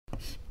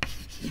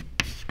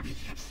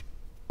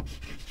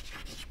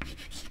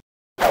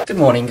Good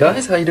morning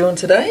guys, how you doing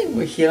today?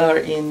 We're here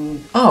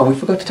in... Oh, we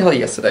forgot to tell you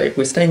yesterday.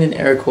 We're staying in an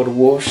area called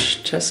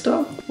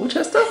Worcester? How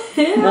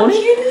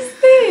cute is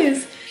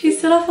this? She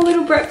set up a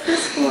little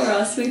breakfast for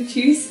us with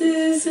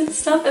juices and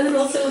stuff, and then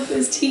also with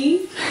this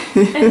tea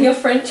and your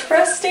French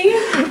press, Steve.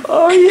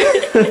 Oh yeah!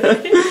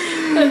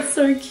 That's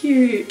so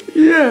cute.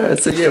 Yeah,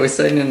 so yeah, we're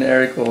staying in an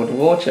area called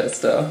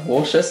Worcester.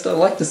 Worcester,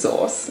 like the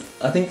sauce.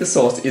 I think the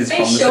sauce is from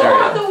this area.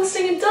 I thought we were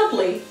staying in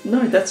Dudley.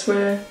 No, that's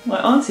where my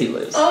auntie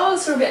lives. Oh,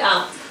 it's a bit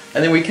out.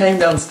 And then we came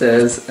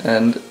downstairs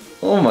and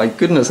oh my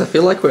goodness, I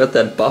feel like we're at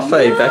that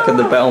buffet back at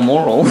the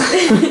Balmoral.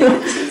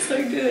 It's so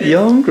good.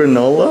 Yum,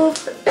 granola.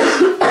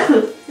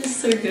 It's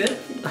so good.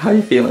 How are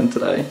you feeling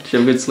today? Did you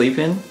have a good sleep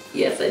in?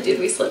 Yes, I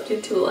did. We slept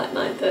until like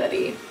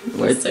 9:30.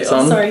 Wait, so,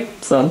 son? Oh, sorry.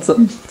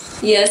 Son?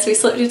 Yes, we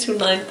slept until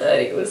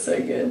 9:30. It was so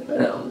good.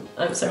 But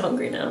I'm so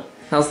hungry now.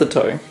 How's the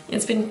toe?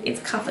 It's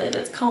covered.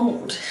 It's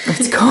cold.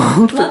 It's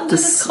cold. London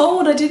is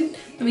cold.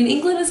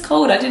 England is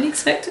cold. I didn't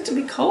expect it to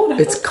be cold.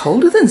 It's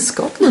colder than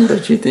Scotland,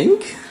 don't you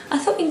think? I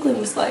thought England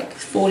was like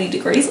 40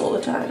 degrees all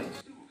the time.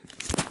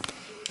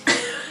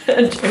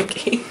 I'm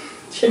joking.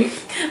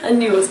 I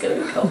knew it was going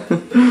to be cold.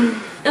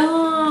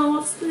 Oh,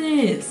 what's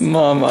this?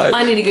 Mum,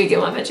 I need to go get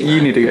my Vegemite.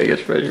 You need to go get your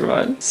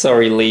Vegemite.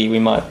 Sorry, Lee. We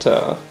might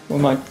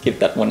give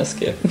that one a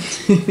skip.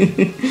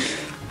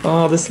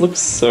 Oh, this looks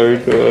so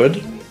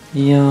good.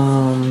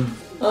 Yum.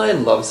 I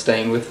love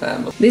staying with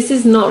family. This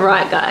is not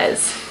right,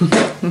 guys.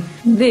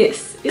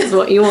 This is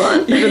what you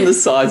want. Even the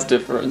size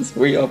difference,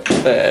 we are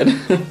prepared.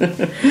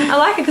 I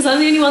like it because I'm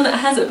the only one that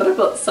has it, but I've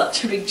got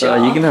such a big jar.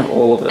 You can have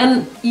all of it.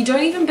 And you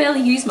don't even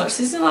barely use much.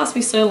 This is going to last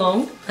me so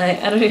long. I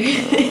don't know.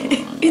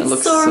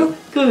 It's so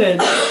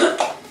good.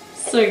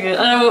 So good.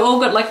 I know we've all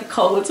got like a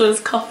cold, so it's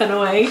coughing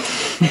away.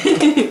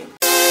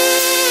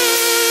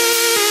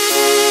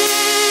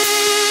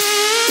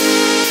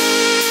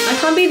 I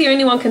can't be the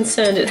only one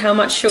concerned at how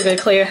much sugar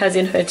Cleo has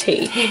in her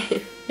tea.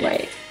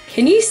 Wait.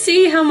 Can you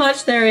see how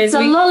much there is?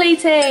 It's a lolly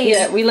tea.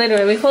 Yeah, we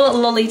call it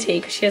lolly tea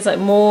because she has like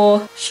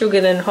more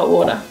sugar than hot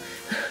water.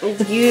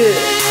 Yeah.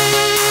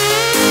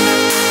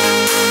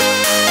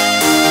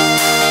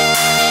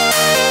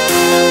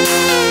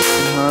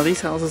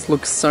 These houses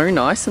look so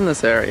nice in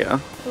this area.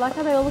 I like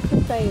how they all look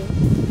the same.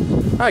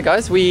 Alright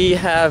guys, we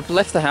have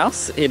left the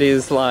house. It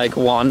is like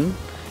 1.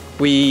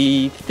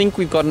 We think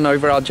we've gotten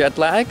over our jet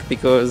lag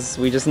because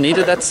we just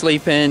needed that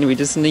sleep in, we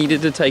just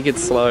needed to take it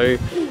slow.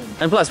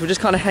 And plus, we're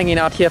just kind of hanging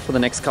out here for the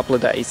next couple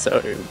of days, so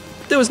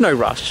there was no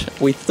rush.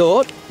 We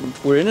thought,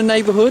 we're in a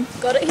neighborhood.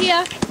 Got it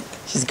here.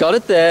 She's got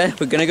it there.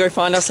 We're gonna go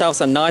find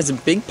ourselves a nice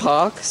big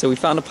park. So we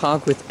found a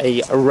park with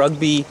a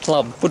rugby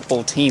club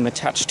football team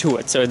attached to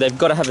it. So they've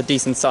got to have a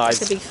decent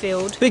size. It's a big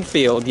field. Big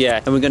field,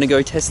 yeah. And we're gonna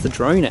go test the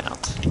drone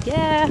out.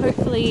 Yeah,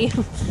 hopefully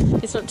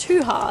it's not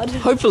too hard.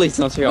 Hopefully it's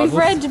not too hard. We've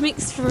read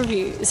mixed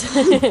reviews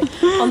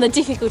on the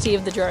difficulty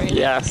of the drone.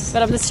 Yes.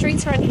 But the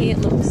streets around here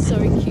look so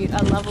cute.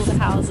 I love all the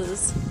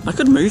houses. I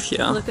could move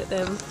here. Look at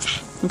them.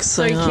 Looks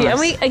so cute. nice. And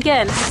we,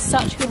 again, have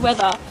such good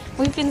weather.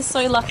 We've been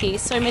so lucky.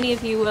 So many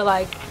of you were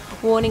like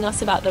warning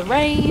us about the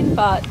rain,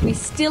 but we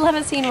still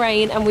haven't seen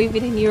rain, and we've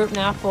been in Europe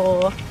now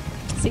for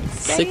 6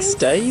 days? 6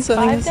 days,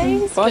 I think.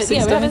 5 days? Five, 6 yeah,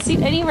 days. we haven't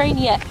seen any rain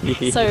yet.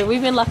 So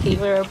we've been lucky.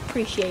 We're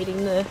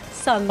appreciating the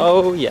sun.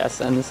 Oh yes,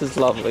 and this is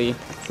lovely.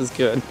 This is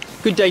good.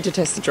 Good day to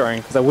test the drone,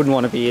 because I wouldn't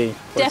want to be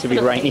for it to be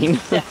raining.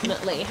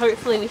 Definitely.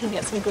 Hopefully we can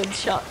get some good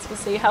shots. We'll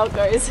see how it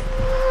goes.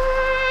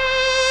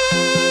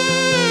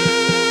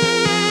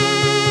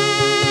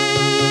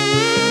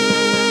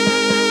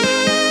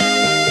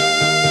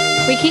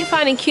 We keep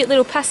finding cute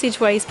little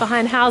passageways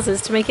behind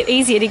houses to make it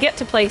easier to get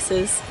to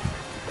places.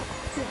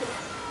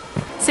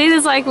 See,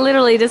 there's like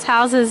literally just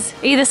houses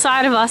either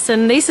side of us,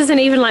 and this isn't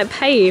even like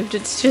paved.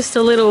 It's just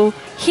a little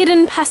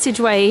hidden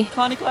passageway.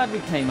 Kind of glad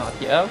we came out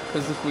here,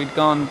 because if we'd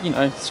gone, you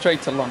know,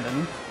 straight to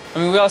London. I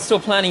mean, we are still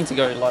planning to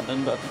go to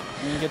London, but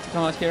we get to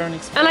come out here and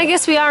explore. And I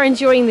guess we are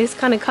enjoying this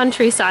kind of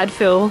countryside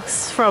feel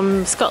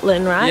from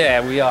Scotland, right?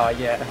 Yeah, we are,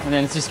 yeah. And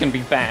then it's just going to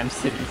be BAM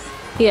cities.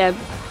 Yeah,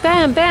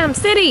 bam, bam,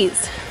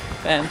 cities.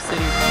 BAM cities.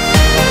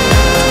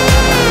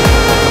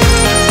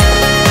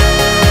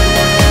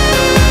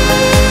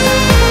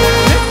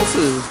 This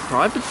is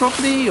private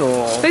property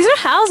or? There's no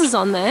houses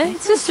on there.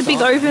 It's just a big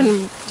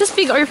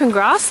open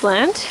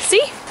grassland.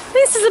 See?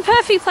 This is a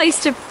perfect place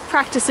to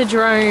practice a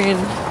drone.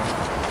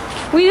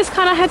 We just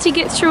kind of had to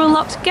get through a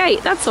locked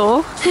gate, that's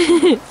all.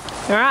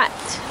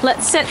 Alright,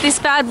 let's set this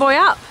bad boy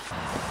up.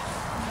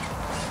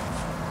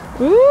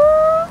 Ooh,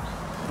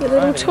 your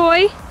little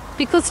toy.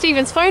 Because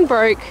Stephen's phone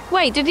broke.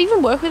 Wait, did it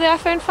even work with the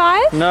iPhone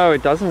 5? No,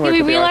 it doesn't work with the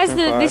iPhone 5. We realised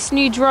that this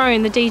new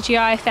drone, the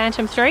DJI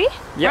Phantom 3,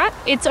 right?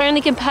 It's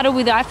only compatible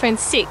with the iPhone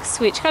 6,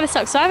 which kind of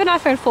sucks. So I have an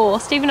iPhone 4,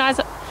 Stephen has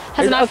an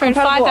iPhone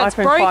 5 that's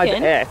broken.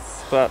 iPhone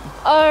 5S, but...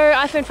 Oh,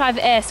 iPhone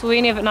 5S. We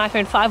only have an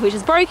iPhone 5 which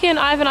is broken.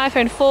 I have an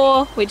iPhone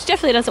 4 which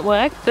definitely doesn't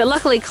work. But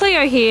luckily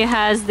Cleo here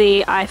has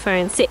the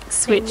iPhone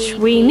 6, which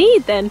we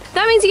need then.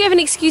 That means you have an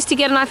excuse to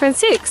get an iPhone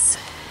 6.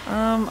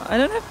 I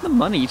don't have the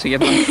money to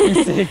get an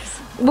iPhone 6.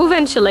 Well,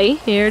 eventually.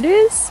 Here it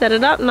is. Set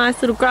it up.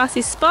 Nice little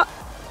grassy spot.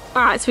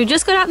 Alright, so we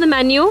just got out the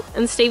manual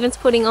and Stephen's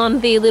putting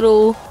on the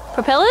little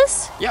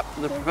propellers. Yep,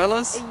 the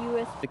propellers.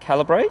 To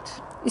calibrate.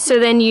 So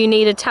then you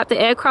need to tap the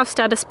aircraft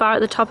status bar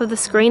at the top of the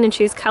screen and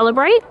choose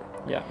calibrate.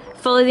 Yeah.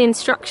 Follow the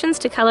instructions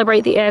to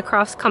calibrate the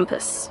aircraft's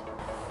compass.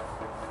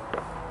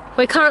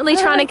 We're currently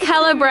trying to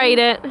calibrate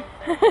it.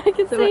 You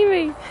can see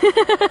me.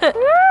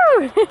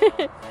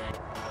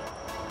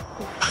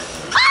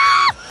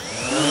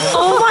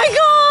 Oh my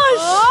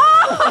gosh!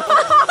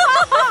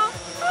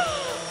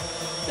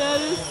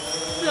 That is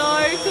so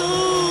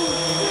cool.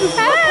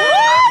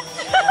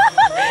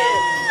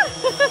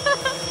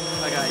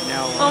 Okay,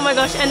 now. Oh my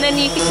gosh, and then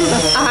you can...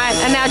 Alright,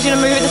 and now do you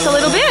want to move it just a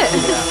little bit?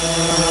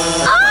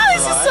 Oh,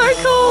 this is so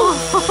cool!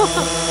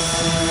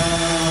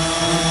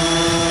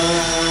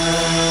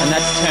 And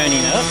that's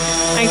turning it.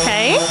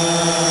 Okay.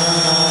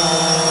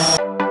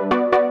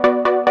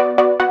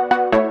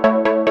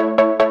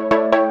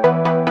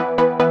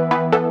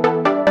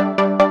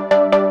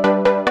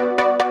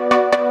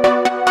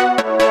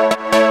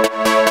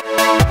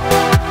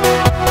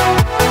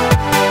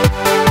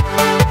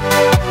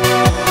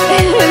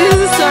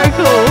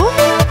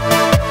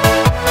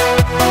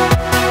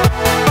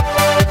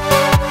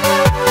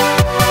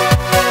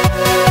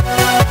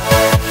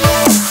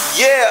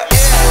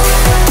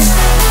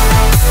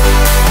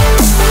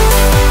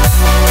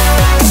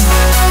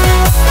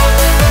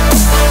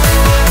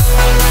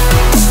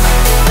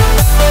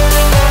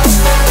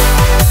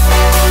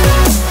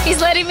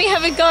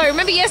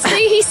 Remember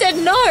yesterday he said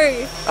no.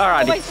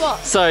 Alright. Always what?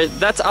 So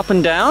that's up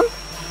and down,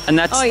 and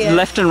that's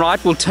left and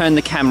right will turn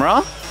the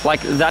camera.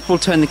 Like that will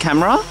turn the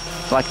camera,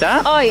 like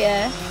that. Oh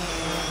yeah.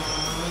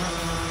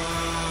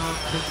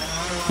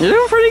 You're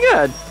doing pretty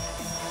good.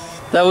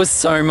 That was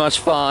so much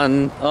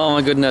fun. Oh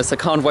my goodness, I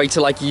can't wait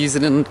to like use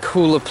it in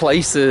cooler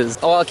places.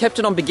 Oh, I kept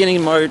it on beginner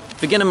mode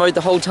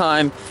the whole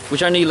time,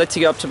 which only lets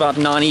you go up to about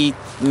 90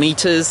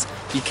 meters.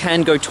 You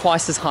can go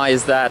twice as high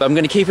as that. But I'm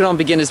gonna keep it on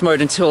beginner's mode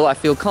until I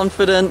feel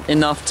confident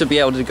enough to be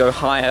able to go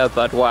higher,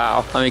 but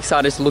wow. I'm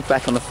excited to look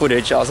back on the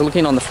footage. I was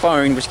looking on the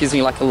phone, which gives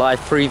me like a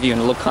live preview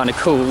and it looked kind of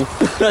cool.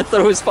 I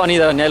thought it was funny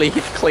that I nearly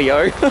hit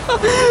Cleo.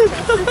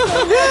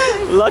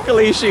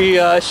 Luckily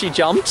she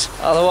jumped,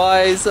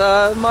 otherwise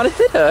might have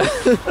hit her.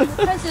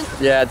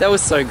 Yeah, that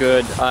was so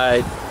good.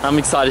 I'm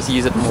excited to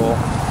use it more.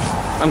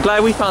 I'm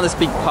glad we found this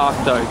big park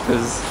though,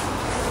 because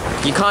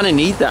you kind of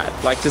need that,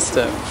 like just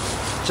to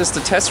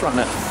test run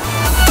it.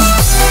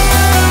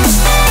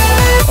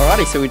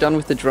 Alrighty, so we're done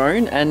with the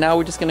drone, and now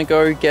we're just gonna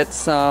go get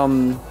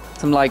some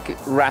like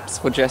wraps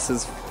for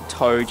Jess's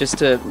toe, just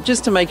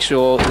to make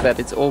sure that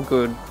it's all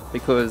good,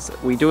 because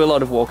we do a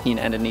lot of walking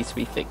and it needs to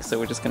be fixed. So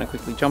we're just gonna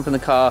quickly jump in the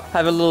car,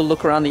 have a little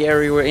look around the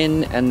area we're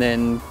in, and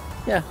then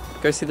yeah,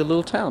 go see the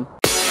little town.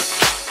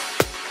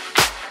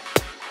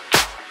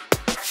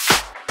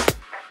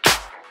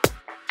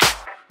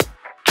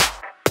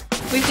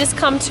 We've just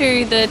come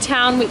to the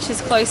town which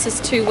is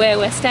closest to where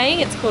we're staying.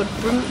 It's called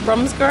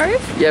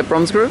Bromsgrove. Yeah,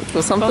 Bromsgrove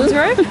or something.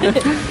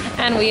 Bromsgrove.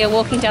 And we are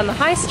walking down the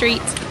high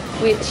street,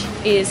 which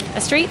is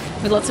a street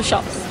with lots of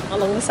shops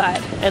along the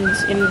side. And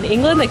in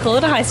England, they call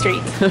it a high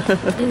street.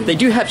 They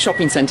do have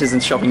shopping centres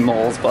and shopping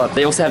malls, but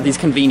they also have these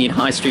convenient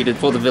high streets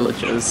for the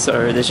villagers.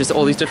 So there's just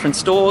all these different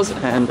stores.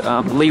 And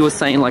Lee was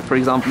saying, like, for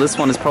example, this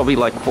one is probably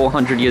like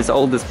 400 years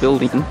old, this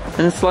building.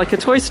 And it's like a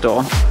toy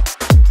store.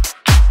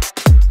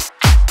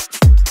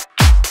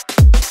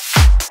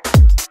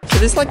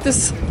 There's like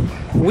this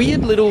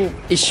weird little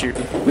issue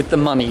with the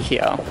money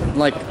here.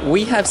 Like,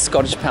 we have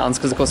Scottish pounds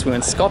because of course we're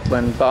in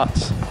Scotland, but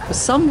for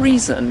some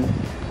reason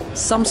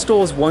some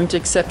stores won't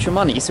accept your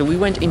money. So we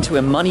went into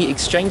a money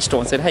exchange store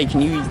and said, hey, can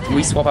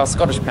we swap our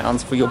Scottish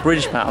pounds for your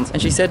British pounds? And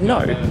she said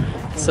no.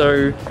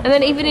 So, and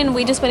then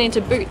we just went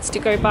into Boots to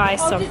go buy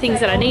some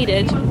things that I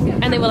needed,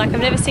 and they were like, I've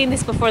never seen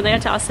this before, and they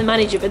had to ask the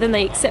manager, but then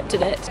they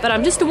accepted it. But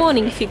just a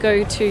warning, if you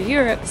go to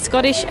Europe,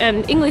 Scottish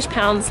and English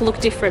pounds look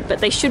different, but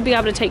they should be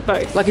able to take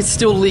both. Like, it's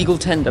still legal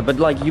tender, but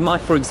like you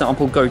might, for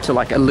example, go to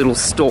like a little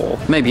store,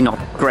 maybe not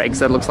Greg's,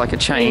 that looks like a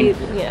chain,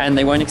 yeah. And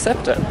they won't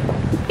accept it.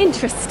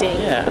 Interesting.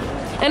 Yeah.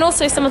 And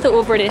also some of it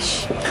were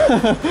British.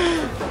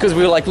 Because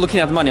we were like looking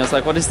at the money, I was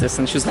like, what is this?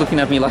 And she was looking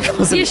at me like I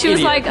was an idiot. Yeah, she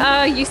was like,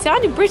 you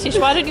sounded British,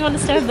 why don't you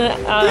understand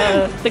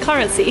the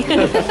currency?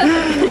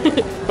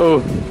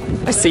 Oh,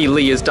 I see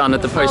Lee is done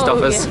at the post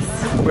office.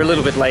 Yes. We're a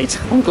little bit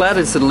late. I'm glad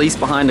it's at least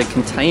behind a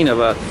container,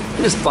 but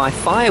you just buy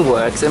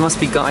fireworks. There must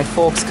be Guy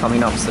Fawkes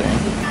coming up soon.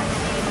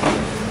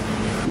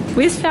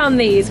 We just found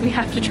these, we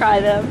have to try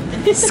them.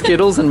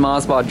 Skittles and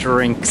Mars bar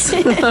drinks.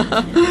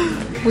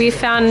 We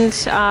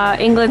found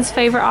England's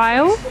favourite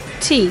aisle.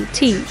 Tea,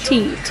 tea,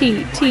 tea,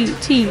 tea, tea,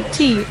 tea,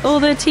 tea, all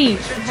the tea,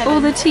 all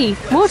the tea,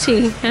 more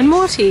tea and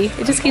more tea.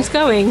 It just keeps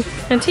going.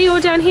 And tea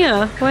all down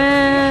here,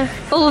 where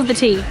all of the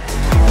tea.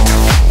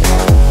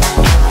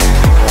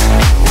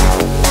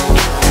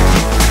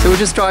 So we're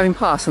just driving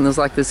past and there's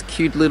like this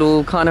cute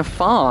little kind of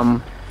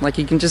farm. Like,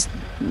 you can just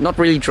not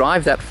really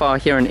drive that far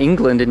here in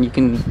England and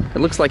it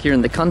looks like you're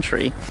in the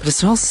country. But it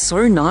smells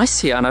so nice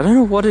here and I don't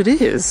know what it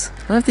is. I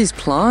don't know if these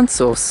plants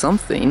or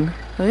something.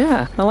 But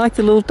yeah, I like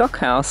the little duck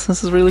house.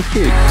 This is really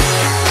cute.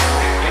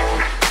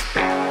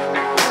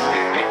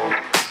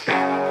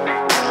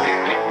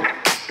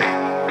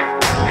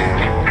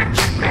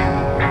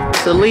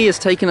 So Lee has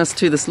taken us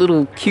to this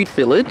little cute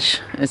village.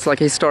 It's like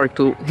a historic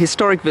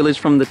village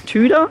from the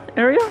Tudor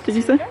area, did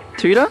you say?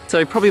 Tudor?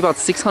 So probably about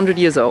 600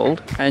 years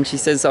old. And she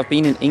says, I've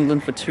been in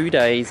England for 2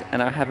 days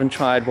and I haven't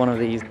tried one of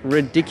these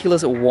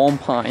ridiculous warm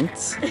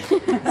pints.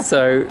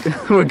 So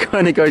we're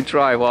going to go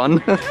try one.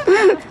 Try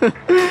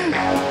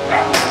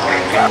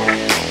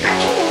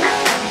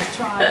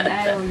an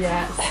ale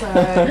yet,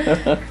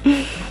 so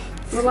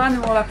we'll line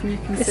them all up and you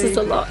can see. This is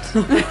a lot.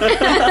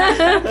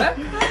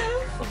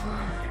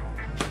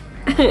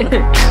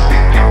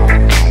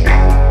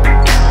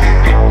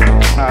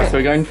 Alright, so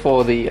we're going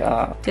for the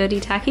Dirty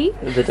tacky?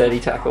 the dirty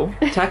tackle.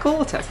 Tackle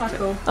or tackle?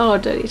 Tackle. Oh,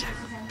 dirty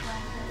tackle.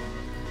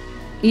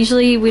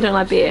 Usually we don't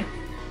like beer.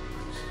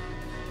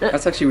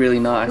 That's actually really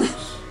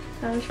nice.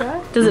 That's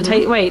right. Does it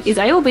take? Wait, is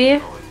ale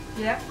beer?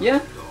 Yeah.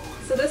 Yeah.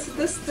 So this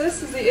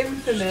is the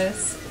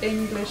infamous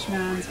English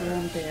man's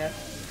warm beer.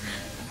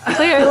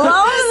 Cleo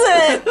loves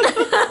it.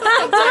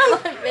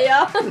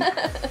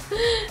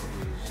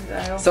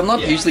 So I'm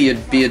not usually a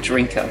beer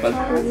drinker, but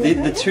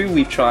the two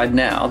we've tried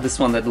now, this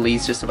one that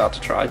Lee's just about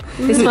to try.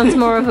 This one's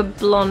more of a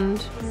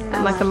blonde,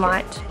 like a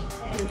light.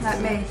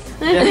 Like me.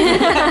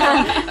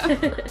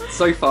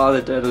 So far,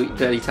 the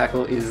dirty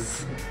tackle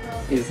is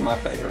my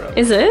favourite.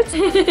 Is it?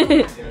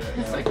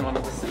 Taken one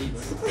of the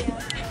seats.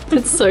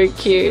 It's so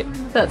cute.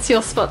 That's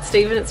your spot,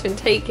 Stephen. It's been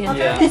taken.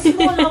 Yeah.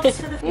 Yes.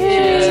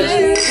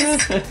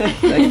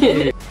 Thank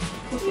you.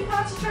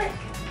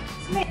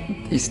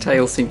 His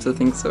tail seems to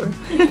think so.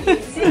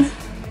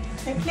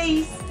 So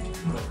please.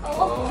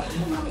 Oh,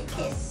 have a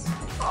kiss.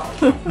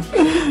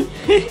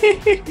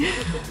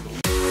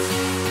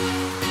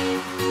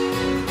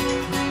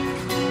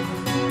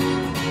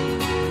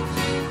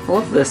 I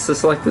love this.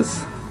 There's like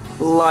this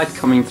light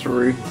coming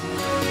through.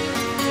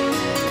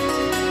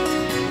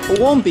 A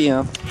warm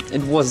beer.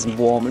 It wasn't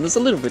warm, it was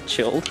a little bit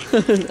chilled.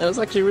 It was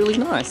actually really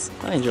nice.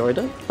 I enjoyed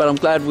it. But I'm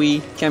glad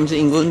we came to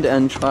England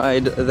and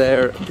tried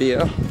their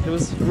beer. It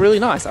was really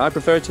nice. I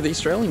prefer it to the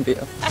Australian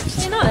beer.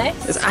 Actually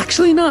nice. It's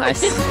actually nice.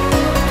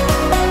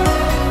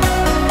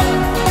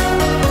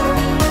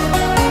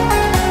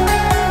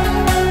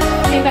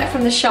 Came back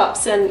from the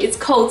shops and it's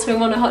cold, so we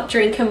want a hot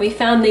drink, and we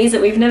found these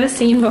that we've never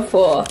seen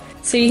before.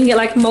 So you can get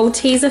like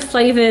Malteser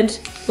flavoured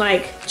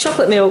like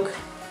chocolate milk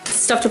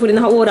stuff to put in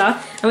the hot water,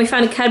 and we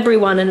found a Cadbury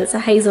one and it's a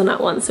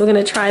hazelnut one, so we're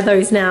going to try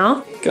those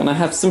now. Gonna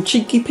have some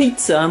cheeky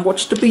pizza and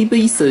watch the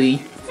BBC.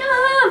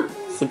 Yum!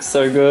 This looks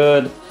so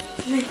good.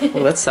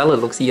 Well, that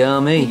salad looks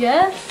yummy.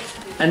 Yeah?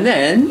 And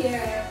then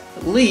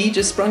Lee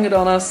just sprung it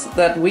on us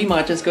that we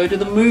might just go to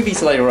the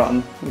movies later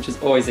on, which is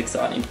always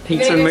exciting.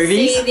 Pizza and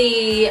movies?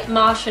 See the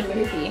Martian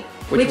movie,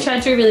 which one? I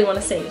do really want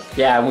to see.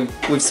 Yeah,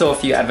 we saw a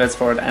few adverts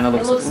for it and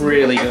it looks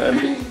really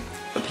good.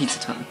 But pizza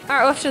time.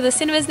 Alright, off to the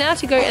cinemas now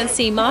to go and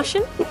see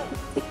Martian.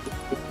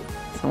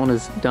 Someone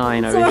is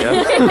dying over here.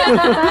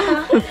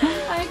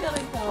 I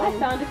gotta go. I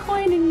found a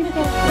coin in your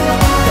head.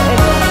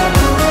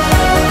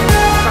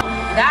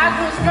 God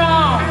was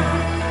strong,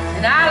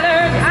 and I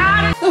learned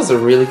how to. That was a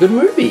really good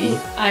movie.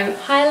 I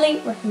highly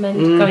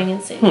recommend going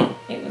and seeing it.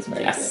 It was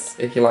very Yes,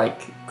 if you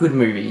like good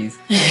movies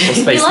or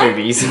space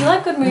movies. If you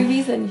like good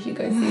movies, then you should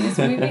go see this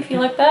movie. If you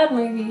like bad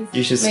movies,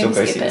 You should still maybe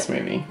go skip see it. this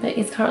movie. But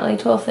it's currently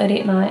 12:30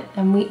 at night,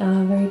 and we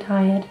are very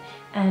tired,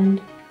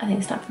 and I think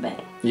it's time for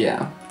bed.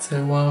 Yeah.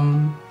 So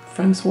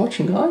thanks for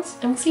watching, guys.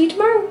 And we'll see you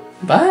tomorrow.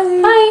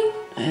 Bye. Bye.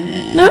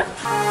 No.